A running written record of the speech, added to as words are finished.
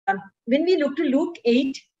when we look to Luke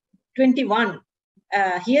 8:21,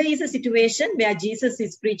 here is a situation where Jesus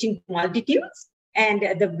is preaching to multitudes, and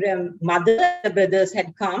the mother, the brothers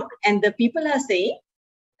had come, and the people are saying,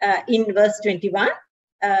 in verse 21,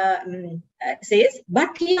 says,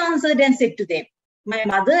 but he answered and said to them, my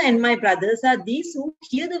mother and my brothers are these who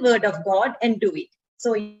hear the word of God and do it.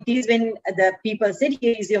 So it is when the people said,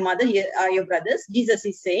 here is your mother, here are your brothers. Jesus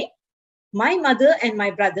is saying, my mother and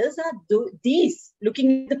my brothers are these,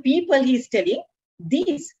 looking at the people he is telling,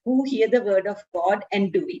 these who hear the word of God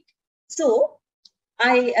and do it. So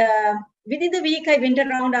within the week, I went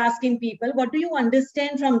around asking people, what do you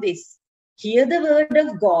understand from this? Hear the word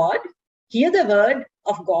of God, hear the word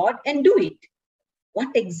of God and do it. What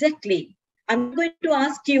exactly? I'm going to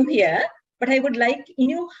ask you here, but I would like in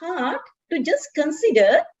your heart to just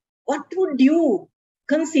consider, what would you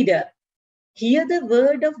consider? Hear the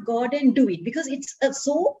word of God and do it, because it's a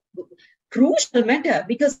so crucial matter,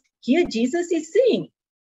 because here Jesus is saying,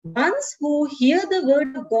 ones who hear the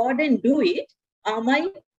word of God and do it are my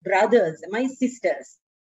brothers, my sisters.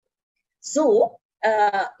 So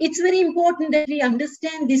it's very important that we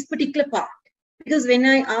understand this particular part, because when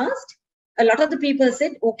I asked, a lot of the people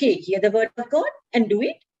said, okay, hear the word of God and do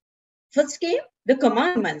it. First came the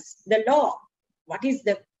commandments, the law. What is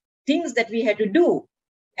the things that we had to do?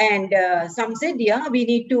 And some said, yeah, we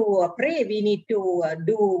need to pray. We need to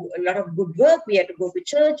do a lot of good work. We have to go to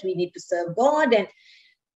church. We need to serve God. And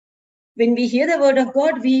when we hear the word of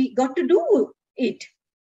God, we got to do it.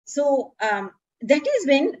 So that is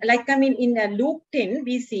when, like, I mean, in Luke 10,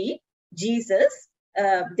 we see Jesus,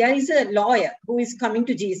 there is a lawyer who is coming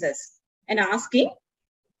to Jesus and asking,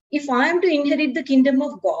 if I am to inherit the kingdom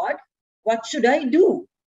of God, what should I do?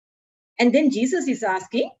 And then Jesus is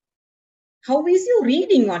asking, how is your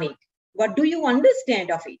reading on it? What do you understand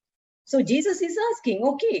of it? So Jesus is asking,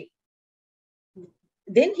 okay.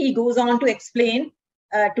 Then he goes on to explain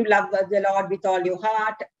to love the Lord with all your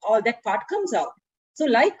heart. All that part comes out. So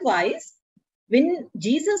likewise, when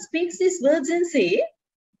Jesus speaks these words and say,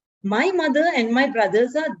 my mother and my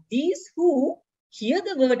brothers are these who hear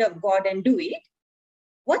the word of God and do it,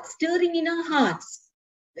 what's stirring in our hearts?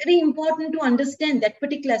 Very important to understand that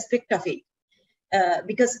particular aspect of it.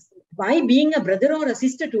 Because my being a brother or a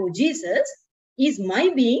sister to Jesus is my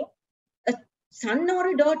being a son or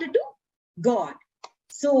a daughter to God.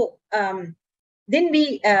 So then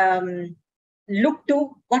we look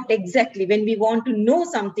to what exactly, when we want to know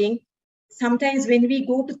something, sometimes when we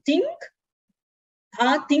go to think,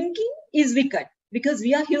 our thinking is wicked because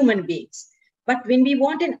we are human beings. But when we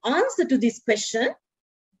want an answer to this question,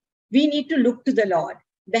 we need to look to the Lord.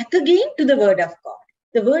 Back again to the word of God.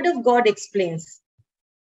 The word of God explains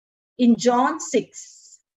in John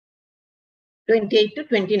 6:28 to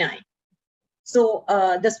 29. So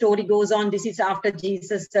the story goes on. This is after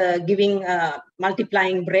Jesus giving,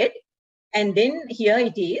 multiplying bread. And then here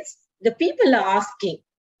it is. The people are asking.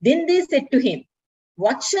 Then they said to him,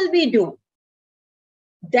 what shall we do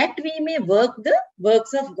that we may work the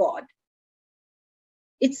works of God?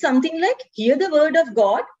 It's something like hear the word of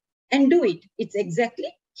God and do it. It's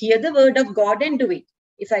exactly hear the word of God and do it.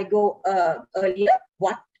 If I go earlier,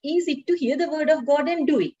 what is it to hear the word of God and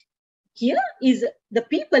do it? Here is the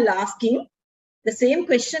people asking the same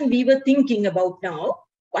question we were thinking about now.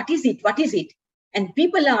 What is it? What is it? And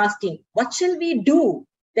people are asking, what shall we do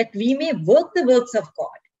that we may work the works of God?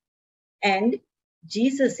 And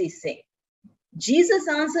Jesus is saying, Jesus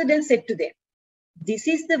answered and said to them, this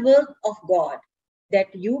is the work of God,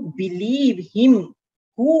 that you believe him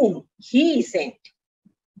whom he sent.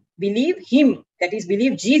 Believe him, that is,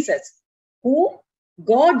 believe Jesus, whom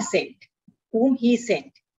God sent, whom he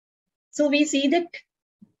sent. So we see that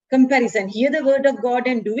comparison. Hear the word of God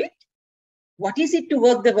and do it. What is it to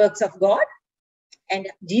work the works of God? And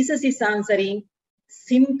Jesus is answering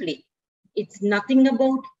simply. It's nothing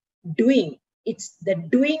about doing. It's the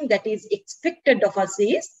doing that is expected of us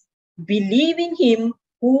is believe in him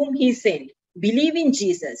whom he sent. Believe in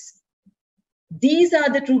Jesus. These are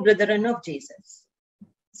the true brethren of Jesus.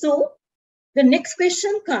 So the next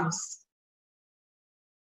question comes.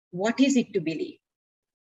 What is it to believe?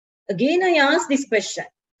 Again, I ask this question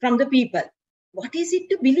from the people. What is it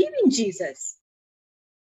to believe in Jesus?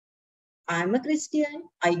 I'm a Christian.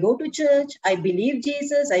 I go to church. I believe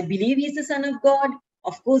Jesus. I believe he's the Son of God.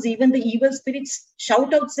 Of course, even the evil spirits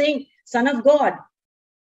shout out saying, Son of God.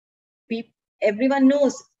 Everyone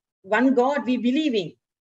knows one God we believe in.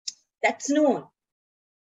 That's known.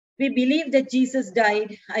 We believe that Jesus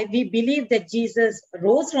died. We believe that Jesus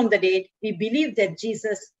rose from the dead. We believe that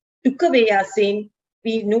Jesus took away our sin.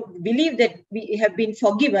 We believe that we have been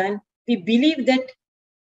forgiven. We believe that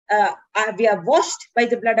we are washed by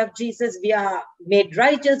the blood of Jesus. We are made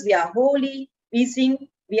righteous. We are holy. We sing,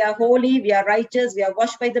 we are holy. We are righteous. We are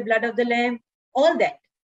washed by the blood of the Lamb. All that.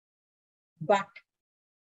 But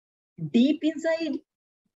deep inside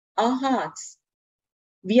our hearts,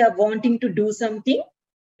 we are wanting to do something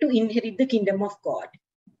to inherit the kingdom of God.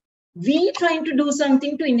 We trying to do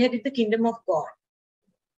something to inherit the kingdom of God.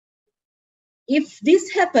 If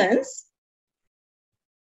this happens,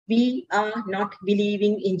 we are not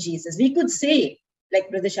believing in Jesus. We could say, like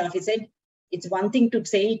Brother Shafi said, it's one thing to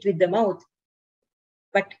say it with the mouth,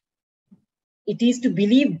 but it is to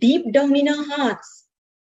believe deep down in our hearts.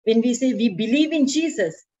 When we say we believe in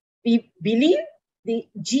Jesus, we believe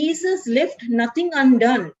Jesus left nothing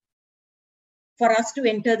undone for us to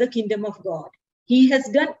enter the kingdom of God. He has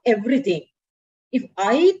done everything. If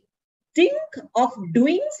I think of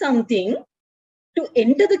doing something to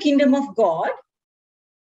enter the kingdom of God,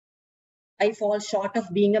 I fall short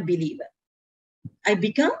of being a believer. I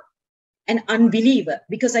become an unbeliever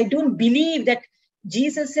because I don't believe that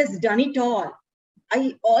Jesus has done it all.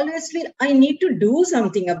 I always feel I need to do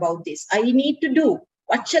something about this. I need to do.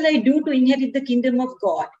 What shall I do to inherit the kingdom of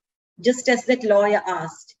God? Just as that lawyer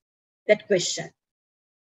asked that question.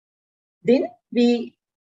 Then we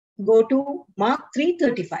go to Mark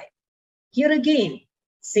 3:35. Here again,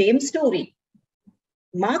 same story.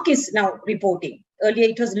 Mark is now reporting. Earlier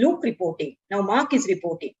it was Luke reporting. Now Mark is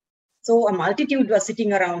reporting. So a multitude was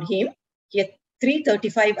sitting around him. Here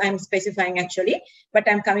 3:35 I'm specifying actually, but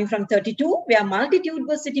I'm coming from 32 where multitude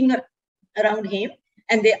was sitting around him,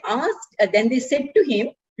 and they asked, then they said to him,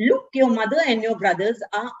 "Look, your mother and your brothers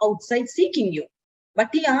are outside seeking you." But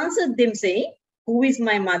he answered them saying, "Who is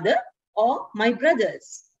my mother or my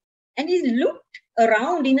brothers?" And he looked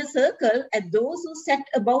around in a circle at those who sat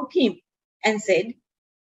about him and said,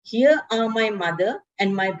 "Here are my mother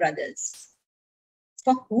and my brothers.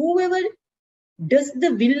 For whoever does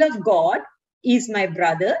the will of God is my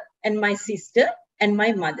brother and my sister and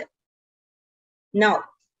my mother." Now,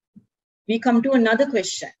 we come to another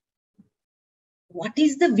question. What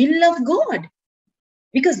is the will of God?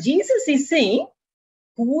 Because Jesus is saying,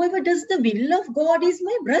 whoever does the will of God is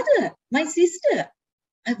my brother, my sister.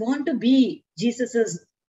 I want to be Jesus's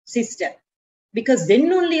sister because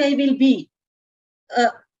then only I will be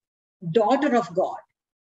a daughter of God.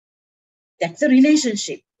 That's a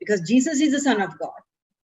relationship because Jesus is the Son of God.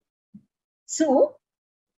 So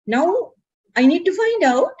now I need to find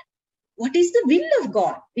out what is the will of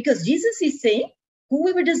God, because Jesus is saying,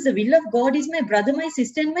 whoever does the will of God is my brother, my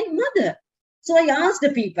sister, and my mother. So I asked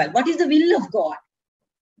the people, what is the will of God?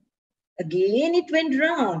 Again, it went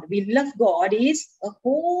round. Will of God is a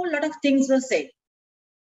whole lot of things were said.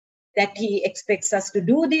 That he expects us to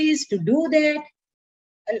do this, to do that.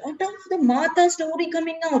 A lot of the Martha story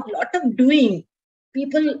coming out, a lot of doing.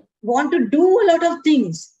 People want to do a lot of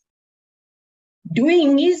things.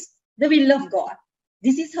 Doing is the will of God.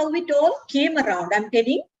 This is how it all came around. I'm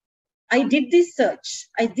telling, I did this search.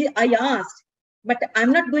 I asked, but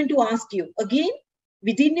I'm not going to ask you. Again,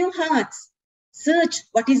 within your hearts, search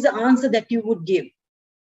what is the answer that you would give.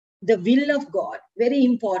 The will of God, very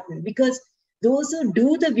important, because those who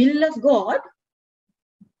do the will of God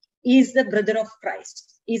is the brother of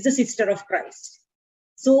Christ, is the sister of Christ.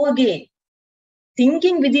 So again,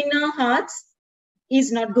 thinking within our hearts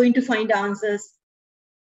is not going to find answers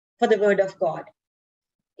for the word of God.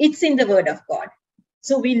 It's in the word of God.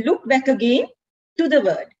 So we look back again to the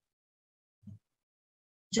word.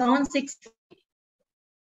 John 6.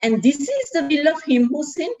 And this is the will of him who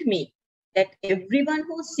sent me, that everyone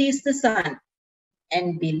who sees the Son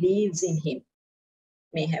and believes in him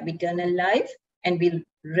may have eternal life, and will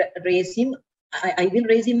raise him. I will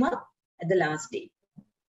raise him up at the last day.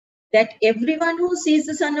 That everyone who sees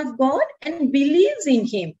the Son of God and believes in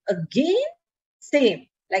him, again, same.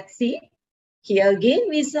 Like, see, here again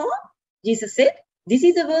we saw, Jesus said, this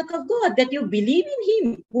is the work of God, that you believe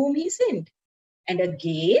in him whom he sent. And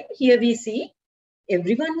again, here we see,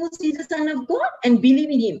 everyone who sees the Son of God and believe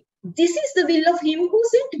in him. This is the will of him who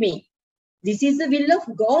sent me. This is the will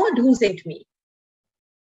of God who sent me.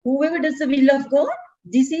 Whoever does the will of God,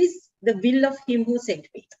 this is the will of him who sent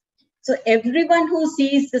me. So everyone who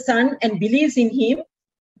sees the Son and believes in him,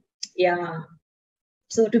 yeah.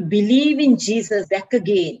 So to believe in Jesus back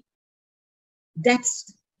again,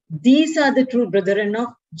 these are the true brethren of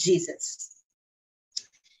Jesus.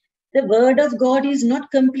 The word of God is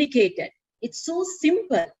not complicated. It's so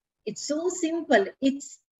simple. It's so simple.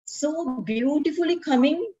 It's so beautifully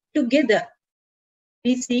coming together.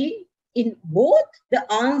 We see in both,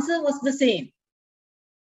 the answer was the same.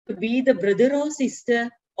 To be the brother or sister,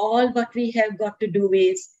 all what we have got to do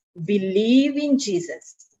is believe in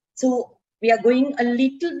Jesus. So we are going a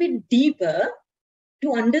little bit deeper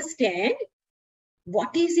to understand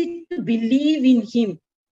what is it to believe in him.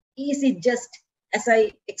 Is it just, as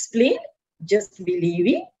I explained, just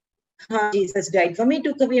believing? Jesus died for me,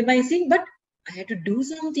 took away my sin, but I had to do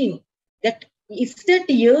something. That if that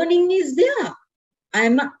yearning is there,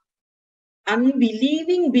 I'm an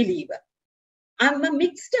unbelieving believer. I'm a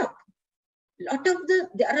mixed up.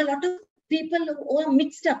 There are a lot of people who are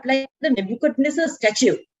mixed up, like the Nebuchadnezzar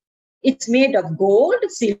statue. It's made of gold,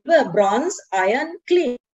 silver, bronze, iron,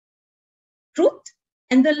 clay. Truth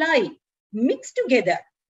and the lie mixed together.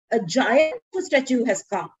 A giant statue has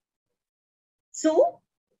come. So,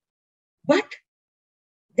 but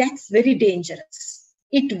that's very dangerous.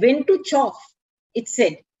 It went to chaff. It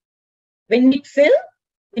said, when it fell,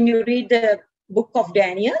 when you read the book of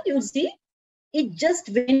Daniel, you'll see it just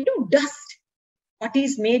went to dust. What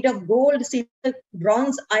is made of gold, silver,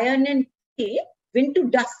 bronze, iron, and clay went to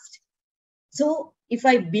dust. So if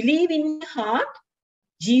I believe in my heart,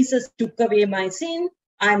 Jesus took away my sin,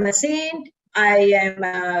 I'm a saint, I am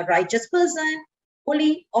a righteous person,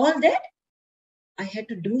 holy, all that, I had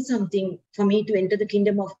to do something for me to enter the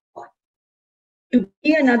kingdom of God. To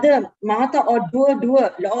be another Martha or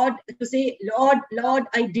doer, Lord, to say, Lord,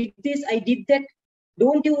 I did this, I did that.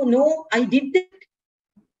 Don't you know I did that?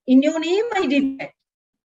 In your name, I did that.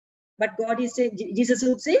 But God is saying, Jesus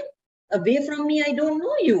would say, away from me, I don't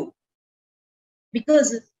know you.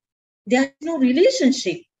 Because there is no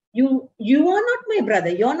relationship. You are not my brother.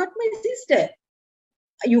 You are not my sister.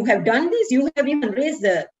 You have done this. You have even raised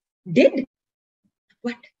the dead.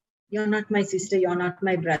 But you're not my sister. You're not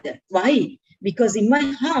my brother. Why? Because in my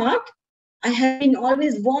heart, I have been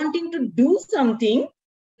always wanting to do something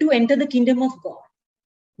to enter the kingdom of God.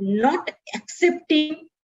 Not accepting,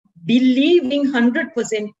 believing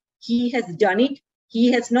 100%. He has done it.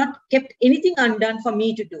 He has not kept anything undone for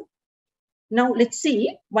me to do. Now, let's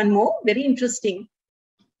see one more, very interesting.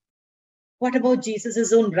 What about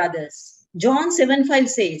Jesus' own brothers? John 7:5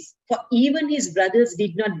 says, for even his brothers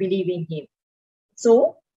did not believe in him.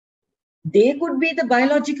 So, they could be the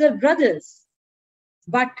biological brothers,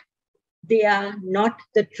 but they are not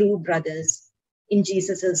the true brothers in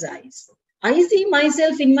Jesus' eyes. I see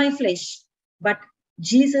myself in my flesh, but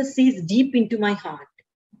Jesus sees deep into my heart,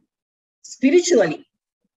 spiritually.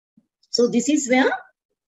 So, this is where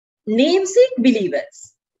namesake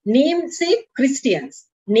believers, namesake Christians,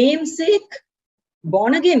 namesake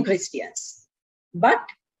born-again Christians, but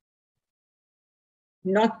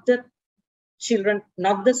not the children,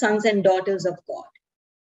 not the sons and daughters of God.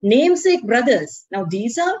 Namesake brothers. Now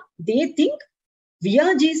they think we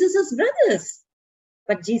are Jesus's brothers.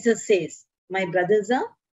 But Jesus says, my brothers are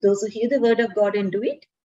those who hear the word of God and do it,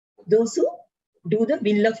 those who do the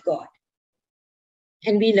will of God.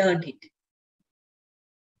 And we learned it.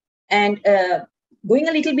 And going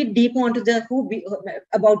a little bit deeper onto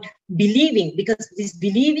about believing, because this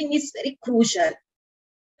believing is very crucial.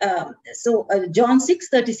 John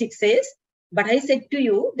 6:36 says, but I said to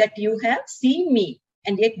you that you have seen me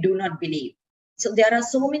and yet do not believe. So there are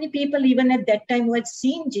so many people even at that time who had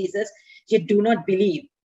seen Jesus, yet do not believe.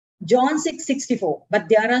 John 6:64, but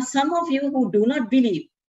there are some of you who do not believe.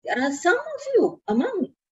 There are some of you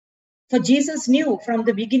among. For Jesus knew from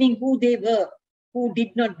the beginning who they were, who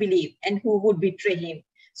did not believe and who would betray him.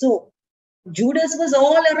 So Judas was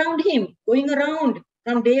all around him, going around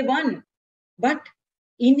from day one. But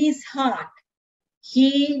in his heart,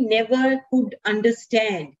 he never could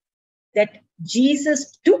understand that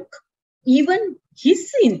Jesus took even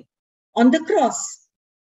his sin on the cross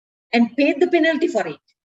and paid the penalty for it.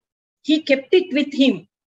 He kept it with him.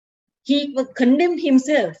 He condemned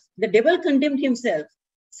himself. The devil condemned himself.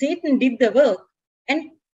 Satan did the work,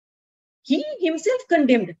 and he himself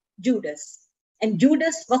condemned Judas. And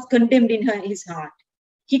Judas was condemned in his heart.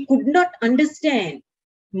 He could not understand,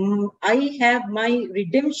 I have my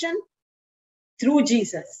redemption through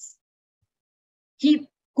Jesus. He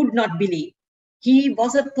could not believe. He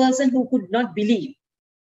was a person who could not believe.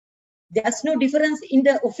 There's no difference in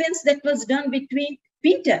the offense that was done between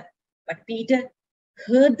Peter. But Peter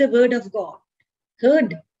heard the word of God,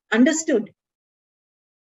 understood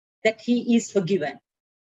that he is forgiven.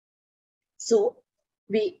 So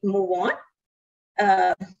we move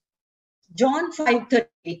on. John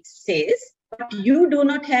 5:38 says, but you do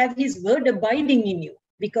not have his word abiding in you,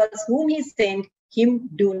 because whom he sent, him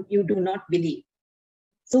you do not believe.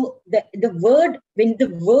 So the word, when the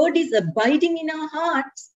word is abiding in our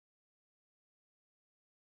hearts,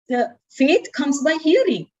 the faith comes by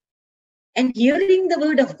hearing, and hearing the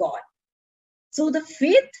word of God. So the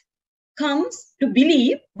faith comes to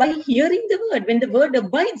believe by hearing the word. When the word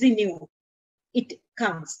abides in you, it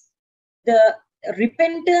comes. The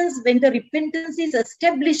repentance, when the repentance is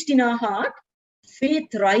established in our heart,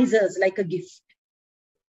 faith rises like a gift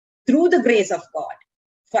through the grace of God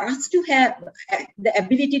for us to have the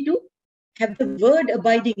ability to have the word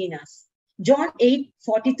abiding in us. John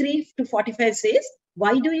 8:43-45 says,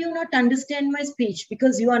 why do you not understand my speech?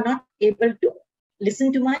 Because you are not able to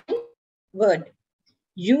listen to my word.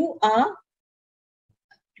 You are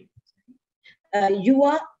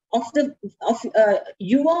of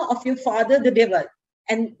your father the devil,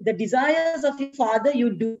 and the desires of your father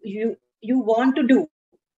you want to do.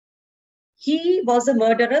 He was a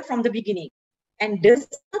murderer from the beginning and does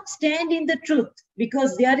not stand in the truth,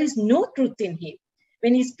 because there is no truth in him.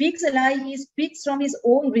 When he speaks a lie, he speaks from his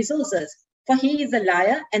own resources, for he is a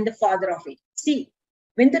liar and the father of it. See,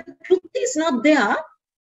 when the truth is not there,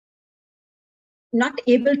 not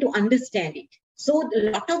able to understand it. So a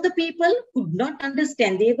lot of the people could not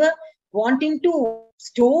understand. They were wanting to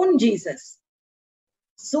stone Jesus.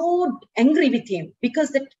 So angry with him because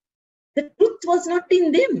the truth was not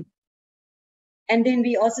in them. And then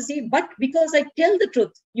we also see, but because I tell the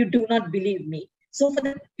truth, you do not believe me. So for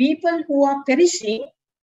the people who are perishing,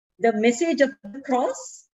 the message of the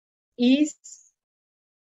cross is,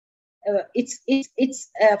 for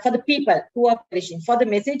the people who are perishing. For the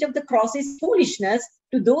message of the cross is foolishness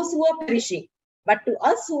to those who are perishing. But to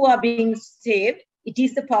us who are being saved, it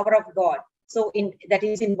is the power of God. So that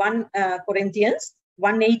is in 1 Corinthians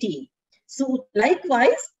 1:18. So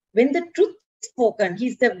likewise, when the truth is spoken,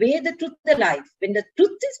 he's the way, the truth, the life. When the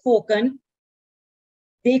truth is spoken,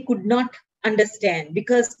 they could not understand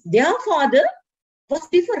because their father was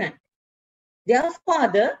different. Their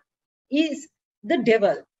father is the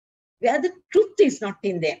devil, where the truth is not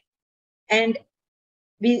in them. And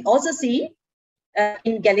we also see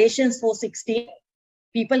in Galatians 4:16,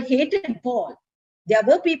 people hated Paul. There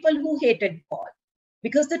were people who hated Paul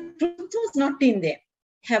because the truth was not in them.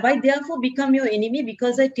 Have I therefore become your enemy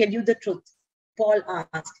because I tell you the truth? Paul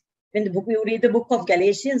asked. When you read the book of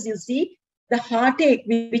Galatians, you see the heartache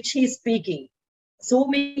with which he is speaking. So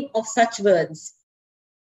many of such words.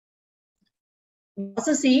 We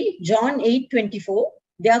also see John 8:24.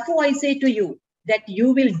 Therefore I say to you that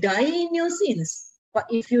you will die in your sins. For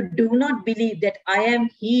if you do not believe that I am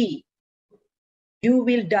he, you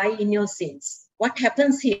will die in your sins. What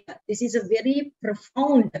happens here? This is a very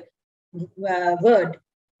profound word,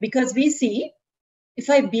 because we see, if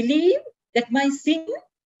I believe that my sin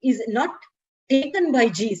is not taken by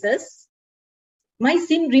Jesus, my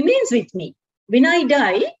sin remains with me. When I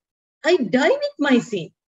die with my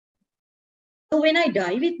sin. So when I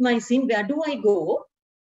die with my sin, where do I go?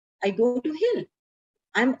 I go to hell.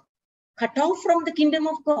 I'm cut off from the kingdom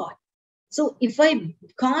of God. So if I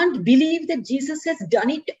can't believe that Jesus has done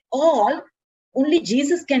it all, only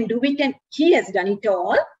Jesus can do it and he has done it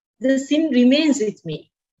all, the sin remains with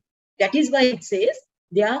me. That is why it says,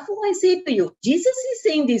 therefore I say to you, Jesus is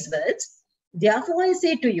saying these words, therefore I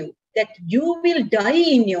say to you that you will die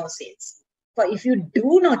in your sins. For if you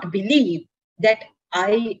do not believe that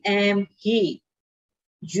I am he,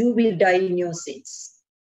 you will die in your sins.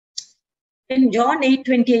 And John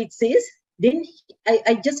 8:28 says, then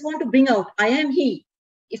I just want to bring out, I am he.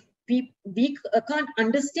 If we can't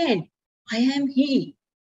understand, I am he.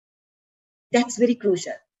 That's very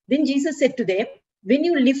crucial. Then Jesus said to them, when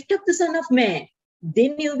you lift up the Son of Man,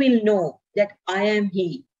 then you will know that I am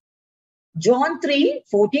he. John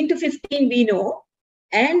 3:14-15 we know,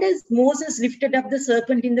 and as Moses lifted up the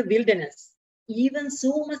serpent in the wilderness, even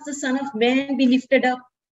so must the Son of Man be lifted up,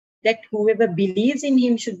 that whoever believes in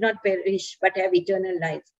him should not perish but have eternal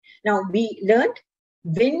life. Now we learned,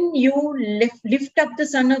 when you lift up the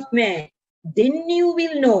Son of Man, then you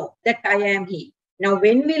will know that I am he. Now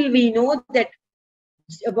when will we know that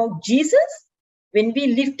about Jesus? When we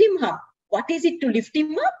lift him up. What is it to lift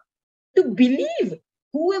him up? To believe.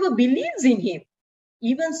 Whoever believes in him,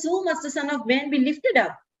 even so must the Son of Man be lifted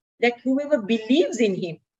up, that whoever believes in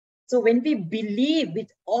him. So when we believe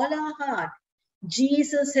with all our heart,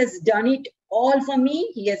 Jesus has done it all for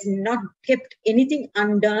me. He has not kept anything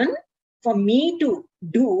undone for me to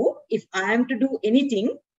do. If I am to do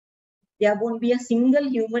anything, there won't be a single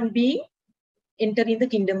human being enter in the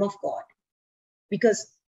kingdom of God. Because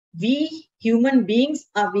we human beings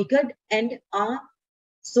are wicked and are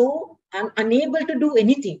so unable to do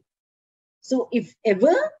anything. So if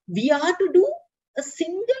ever we are to do a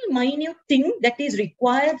single minute thing that is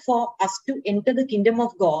required for us to enter the kingdom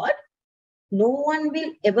of God, no one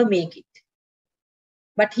will ever make it.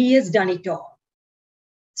 But he has done it all.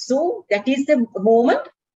 So that is the moment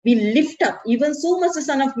we lift up. Even so must the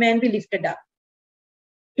Son of Man be lifted up.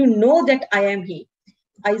 To know that I am he.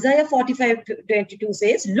 Isaiah 45:22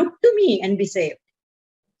 says, look to me and be saved.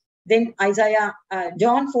 Then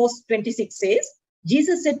John 4:26 says,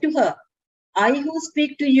 Jesus said to her, I who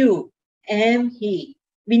speak to you am he.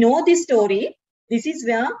 We know this story. This is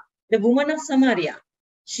where the woman of Samaria,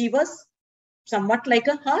 she was somewhat like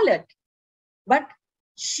a harlot, but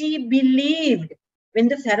she believed when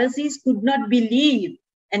the Pharisees could not believe,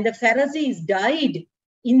 and the Pharisees died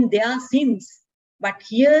in their sins. But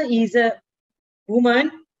here is a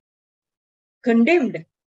woman condemned,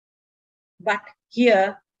 but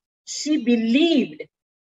here she believed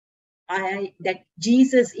that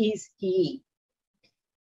Jesus is he.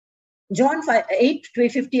 John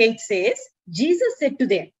 8:58 says, Jesus said to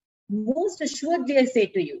them, most assuredly I say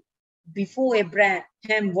to you, before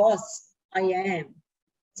Abraham was, I am.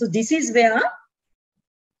 So this is where,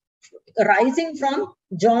 rising from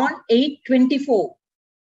John 8:24,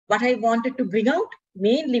 what I wanted to bring out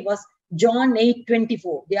mainly was John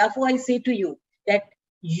 8:24. Therefore I say to you that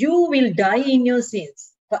you will die in your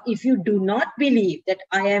sins. For if you do not believe that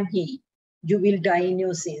I am he, you will die in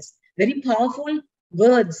your sins. Very powerful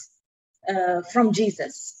words from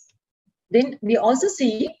Jesus. Then we also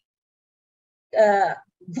see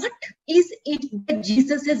what is it that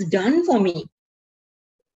Jesus has done for me?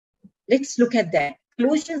 Let's look at that.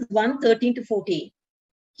 Colossians 1:13-14.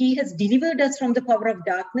 He has delivered us from the power of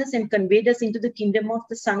darkness and conveyed us into the kingdom of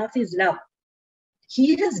the Son of his love.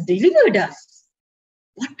 He has delivered us.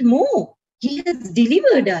 What more? He has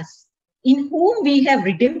delivered us, in whom we have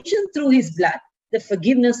redemption through his blood, the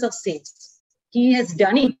forgiveness of sins. He has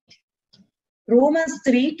done it. Romans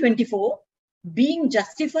 3:24, being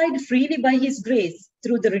justified freely by his grace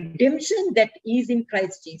through the redemption that is in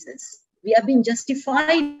Christ Jesus. We have been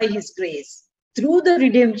justified by his grace through the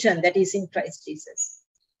redemption that is in Christ Jesus.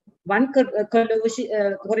 1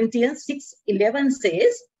 Corinthians 6:11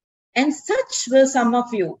 says, and such were some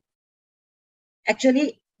of you.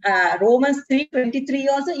 Actually, Romans 3:23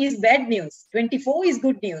 also is bad news. 24 is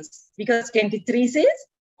good news, because 23 says,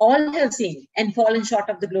 all have sinned and fallen short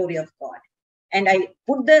of the glory of God. And I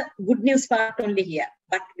put the good news part only here,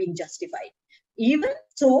 but being justified. Even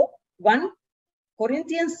so, 1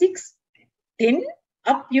 Corinthians 6:10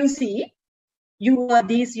 up, you see, you are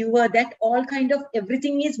this, you are that, all kind of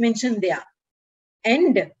everything is mentioned there.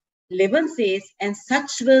 And 11 says, and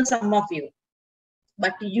such were some of you.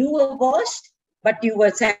 But you were washed, but you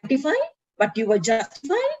were sanctified, but you were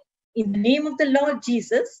justified in the name of the Lord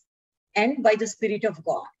Jesus and by the Spirit of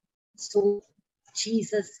God. So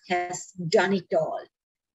Jesus has done it all.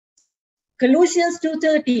 Colossians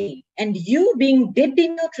 2:13, and you being dead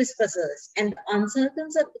in your trespasses and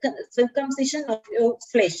uncircumcision of your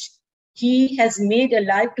flesh, he has made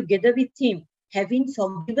alive together with him, having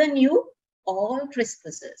forgiven you all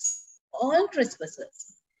trespasses. All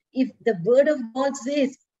trespasses. If the word of God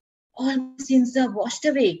says, all my sins are washed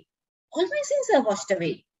away, all my sins are washed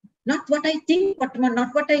away. Not what I think,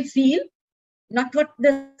 not what I feel, not what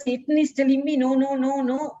the Satan is telling me. No, no, no,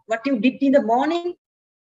 no. What you did in the morning,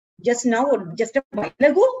 just now, just a while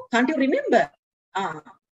ago, can't you remember?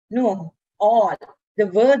 No, all. The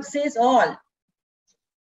word says all.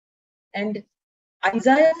 And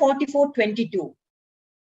Isaiah 44:22.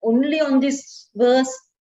 Only on this verse,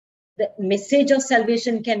 the message of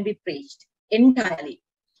salvation can be preached entirely.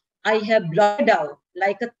 I have blotted out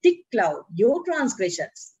like a thick cloud your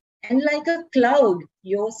transgressions, and like a cloud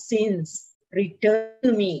your sins. Return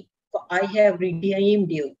to me, for I have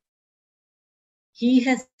redeemed you. He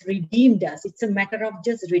has redeemed us. It's a matter of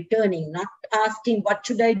just returning, not asking, what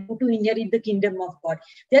should I do to inherit the kingdom of God?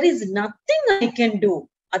 There is nothing I can do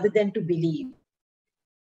other than to believe.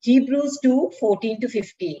 Hebrews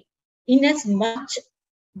 2:14-15. Inasmuch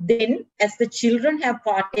then as the children have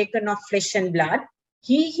partaken of flesh and blood,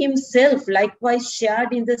 he himself likewise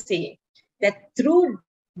shared in the same, that through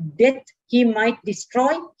death he might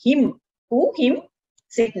destroy him,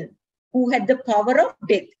 Satan, who had the power of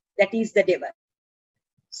death, that is the devil.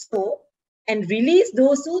 So, and release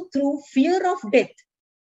those who through fear of death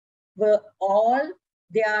were all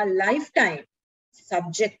their lifetime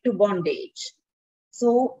subject to bondage.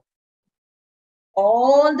 So,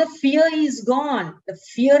 all the fear is gone. The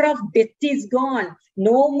fear of death is gone.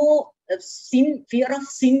 No more sin. Fear of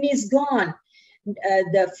sin is gone.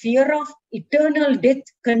 The fear of eternal death,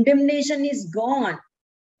 condemnation is gone.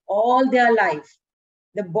 All their life.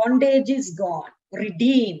 The bondage is gone.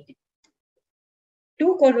 Redeemed.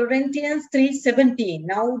 2 Corinthians 3:17.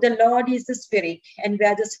 Now the Lord is the Spirit, and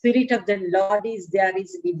where the Spirit of the Lord is, there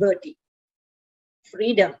is liberty.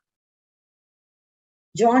 Freedom.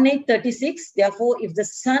 John 8:36, therefore, if the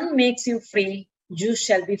Son makes you free, you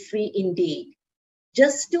shall be free indeed.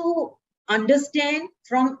 Just to understand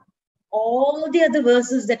from all the other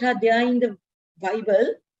verses that are there in the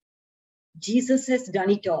Bible, Jesus has done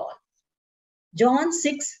it all. John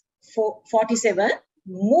 6:47,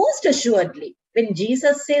 most assuredly. When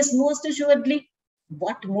Jesus says most assuredly,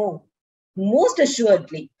 what more? Most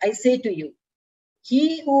assuredly, I say to you,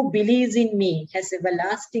 he who believes in me has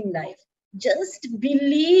everlasting life. Just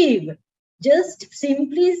believe. Just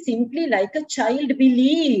simply like a child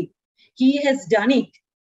believe. He has done it.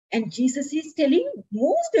 And Jesus is telling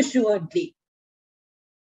most assuredly.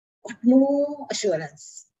 What more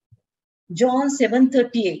assurance? John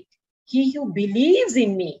 7:38. He who believes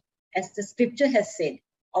in me, as the scripture has said,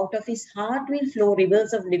 out of his heart will flow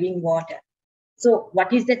rivers of living water. So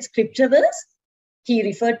what is that scripture verse? He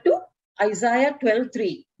referred to Isaiah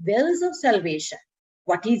 12:3, wells of salvation.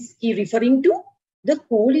 What is he referring to? The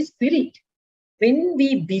Holy Spirit. When we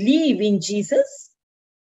believe in Jesus,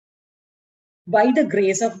 by the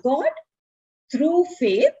grace of God, through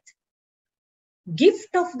faith,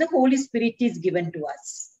 gift of the Holy Spirit is given to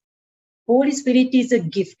us. Holy Spirit is a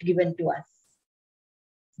gift given to us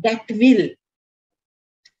that will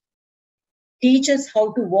teach us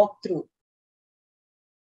how to walk through,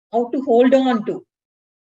 how to hold on to,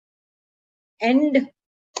 and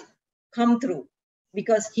come through,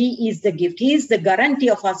 because he is the gift. He is the guarantee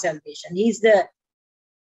of our salvation. He is the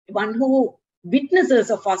one who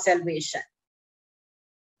witnesses of our salvation.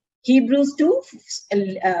 Hebrews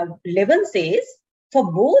 2:11 says,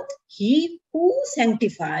 for both he who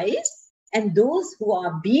sanctifies and those who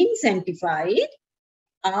are being sanctified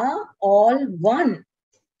are all one,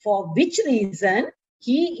 for which reason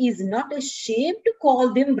he is not ashamed to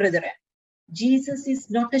call them brethren. Jesus is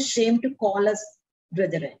not ashamed to call us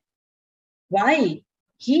brethren. Why?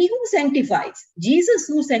 He who sanctifies, Jesus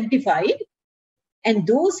who sanctified, and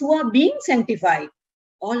those who are being sanctified,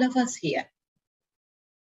 all of us here.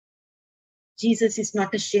 Jesus is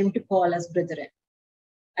not ashamed to call us brethren.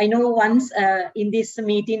 I know once in this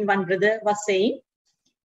meeting, one brother was saying,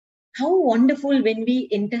 how wonderful when we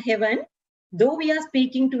enter heaven, though we are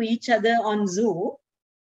speaking to each other on Zoom,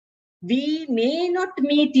 we may not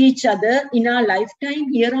meet each other in our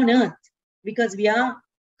lifetime here on earth, because we are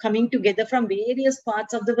coming together from various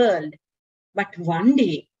parts of the world. But one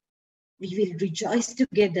day, we will rejoice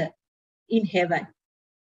together in heaven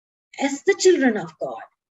as the children of God.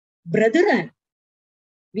 Brethren,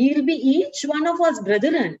 we will be each one of us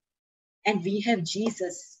brethren, and we have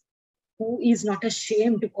Jesus who is not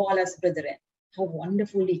ashamed to call us brethren. How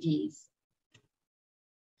wonderful it is.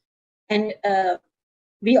 And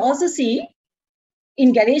we also see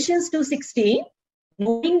in Galatians 2:16,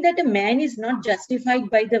 knowing that a man is not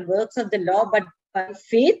justified by the works of the law, but by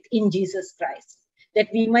faith in Jesus Christ, that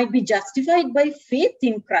we might be justified by faith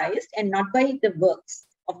in Christ and not by the works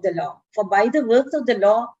of the law. For by the works of the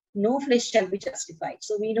law, no flesh shall be justified.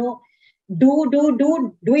 So we know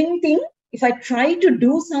doing thing. If I try to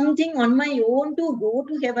do something on my own to go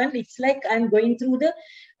to heaven, it's like I'm going through the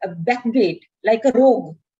back gate, like a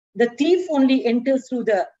rogue. The thief only enters through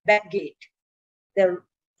the back gate. The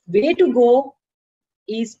way to go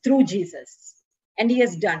is through Jesus, and he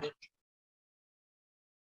has done it.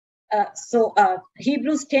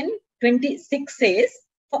 Hebrews 10:26 says,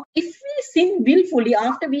 for if we sin willfully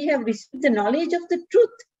after we have received the knowledge of the truth,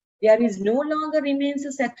 there is no longer remains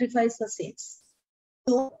a sacrifice for sins.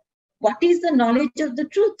 So what is the knowledge of the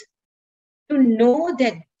truth? To know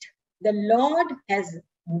that the Lord has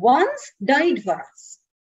once died for us,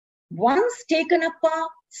 once taken up our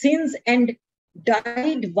sins and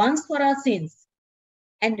died once for our sins,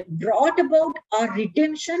 and brought about our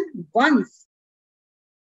redemption once.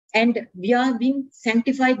 And we are being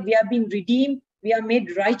sanctified, we are being redeemed, we are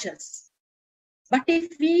made righteous. But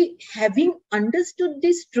if we, having understood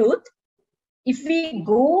this truth, if we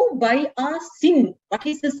go by our sin, what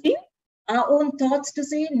is the sin? Our own thoughts to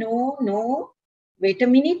say, no, wait a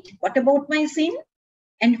minute, what about my sin?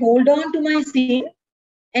 And hold on to my sin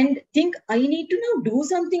and think, I need to now do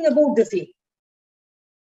something about the sin.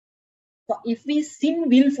 For if we sin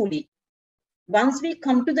willfully, once we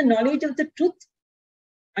come to the knowledge of the truth,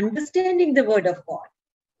 understanding the word of God,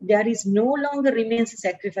 there is no longer remains a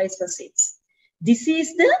sacrifice for sins. This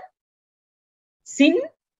is the sin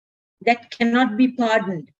that cannot be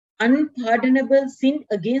pardoned, unpardonable sin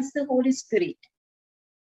against the Holy Spirit.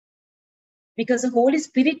 Because the Holy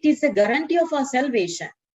Spirit is a guarantee of our salvation.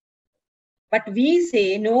 But we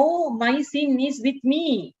say, no, my sin is with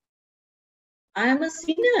me. I am a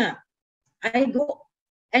sinner. I go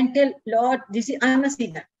and tell, Lord, I am a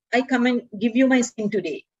sinner. I come and give you my sin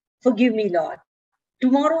today. Forgive me, Lord.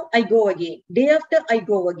 Tomorrow I go again. Day after I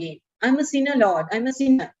go again. I'm a sinner, Lord. I'm a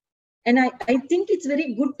sinner. And I think it's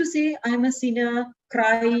very good to say, I'm a sinner,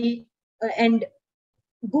 cry, and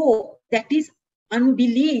go. That is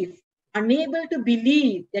unbelief, unable to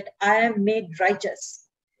believe that I am made righteous.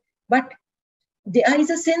 But there is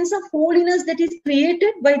a sense of holiness that is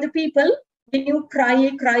created by the people when you cry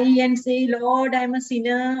and say, Lord, I'm a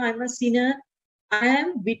sinner, I'm a sinner. I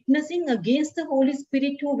am witnessing against the Holy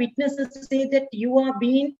Spirit who witnesses to say that you are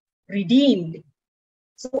being redeemed.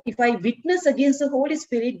 So if I witness against the Holy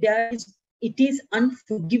Spirit, it is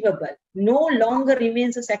unforgivable. No longer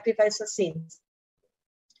remains a sacrifice for sins.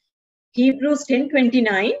 Hebrews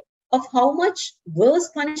 10:29, of how much worse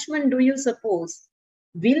punishment do you suppose?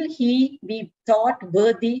 Will he be thought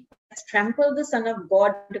worthy to trample the Son of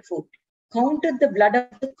God underfoot, counted the blood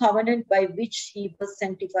of the covenant by which he was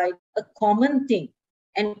sanctified a common thing,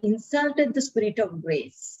 and insulted the Spirit of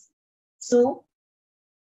grace? So,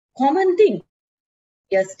 common thing.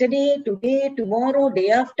 Yesterday, today, tomorrow, day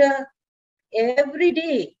after, every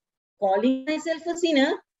day, calling myself a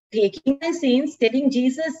sinner, taking my sins, telling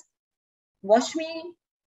Jesus, wash me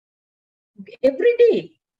every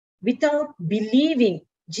day, without believing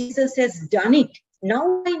Jesus has done it.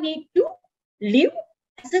 Now I need to live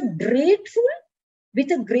as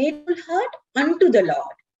with a grateful heart unto the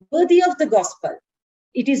Lord, worthy of the gospel.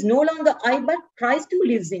 It is no longer I, but Christ who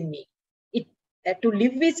lives in me. To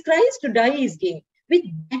live is Christ, to die is gain. With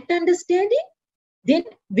that understanding, then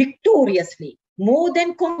victoriously, more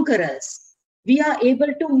than conquerors, we are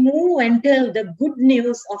able to move and tell the good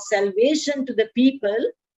news of salvation to the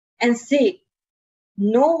people and say,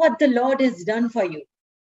 know what the Lord has done for you.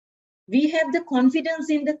 We have the confidence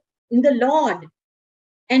in the Lord,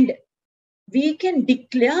 and we can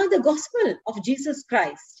declare the gospel of Jesus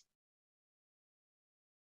Christ.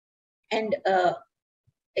 And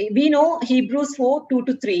we know Hebrews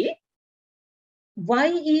 4:2-3. Why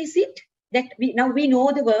is it that we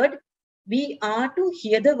know the word? We are to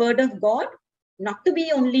hear the word of God, not to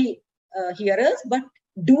be only hearers, but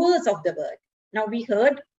doers of the word. Now we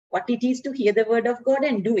heard what it is to hear the word of God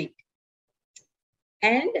and do it.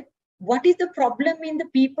 And what is the problem in the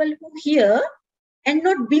people who hear and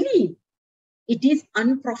not believe? It is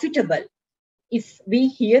unprofitable. If we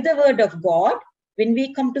hear the word of God, when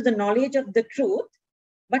we come to the knowledge of the truth,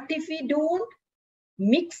 but if we don't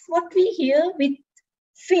mix what we hear with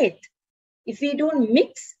faith, if we don't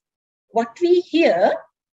mix what we hear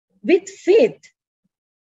with faith,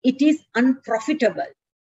 it is unprofitable.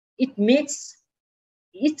 It's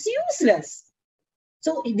useless.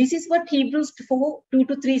 So this is what Hebrews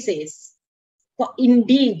 4:2-3 says. For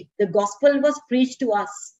indeed, the gospel was preached to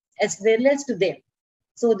us as well as to them.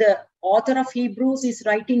 So the author of Hebrews is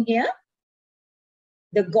writing here,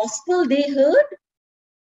 the gospel they heard,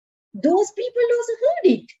 those people also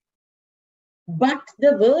heard it. But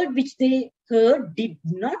the word which they heard did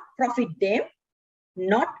not profit them,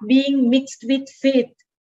 not being mixed with faith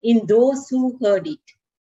in those who heard it.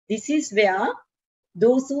 This is where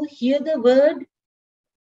those who hear the word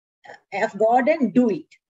of God and do it,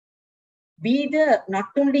 be the not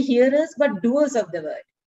only hearers but doers of the word.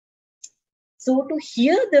 So to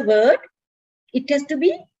hear the word, it has to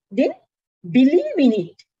be then believe in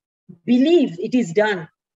it. Believe it is done.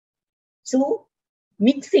 So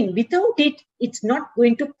mixing, without it, it's not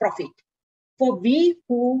going to profit. For we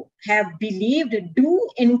who have believed do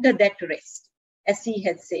enter that rest, as he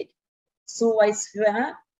had said. So I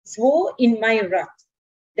swore in my wrath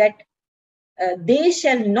that they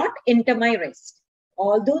shall not enter my rest,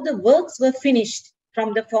 although the works were finished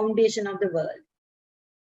from the foundation of the world.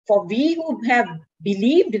 For we who have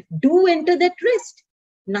believed do enter that rest.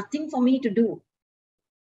 Nothing for me to do.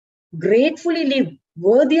 Gratefully live,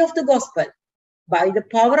 worthy of the gospel, by the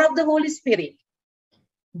power of the Holy Spirit.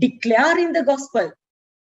 Declaring the gospel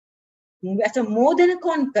as a more than a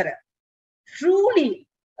conqueror. Truly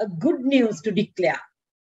a good news to declare.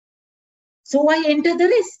 So I enter the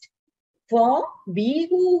rest. For we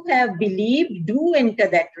who have believed do enter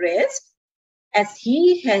that rest, as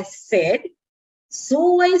he has said,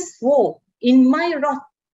 so I swore in my wrath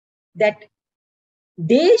that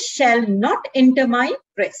they shall not enter my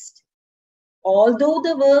rest, although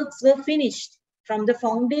the works were finished from the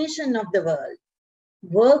foundation of the world.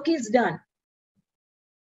 Work is done.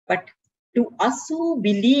 But to us who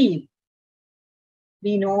believe,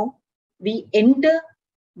 we know we enter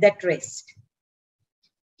that rest.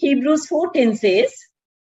 Hebrews 4:10 says,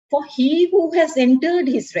 for he who has entered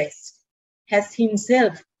his rest has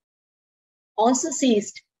himself also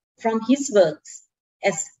ceased from his works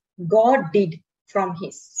as God did from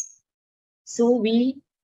his. So we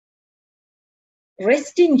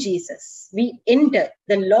rest in Jesus. We enter.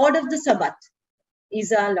 The Lord of the Sabbath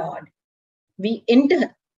is our Lord. We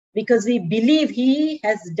enter because we believe he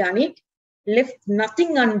has done it, left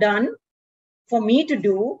nothing undone for me to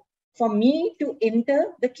do, for me to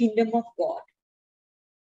enter the kingdom of God.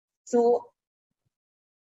 So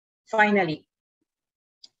finally,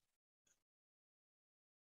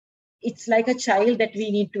 it's like a child that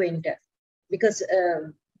we need to enter, because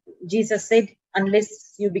Jesus said,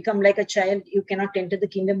 unless you become like a child, you cannot enter the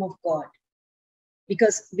kingdom of God.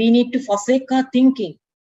 Because we need to forsake our thinking,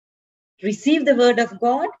 receive the word of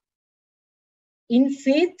God in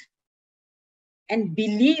faith, and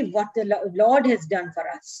believe what the Lord has done for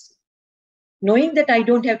us, knowing that I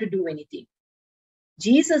don't have to do anything.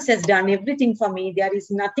 Jesus has done everything for me. There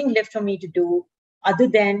is nothing left for me to do other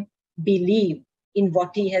than believe in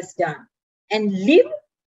what he has done and live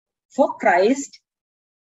for Christ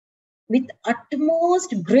with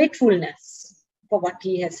utmost gratefulness for what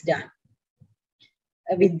he has done.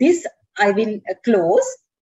 With this, I will close.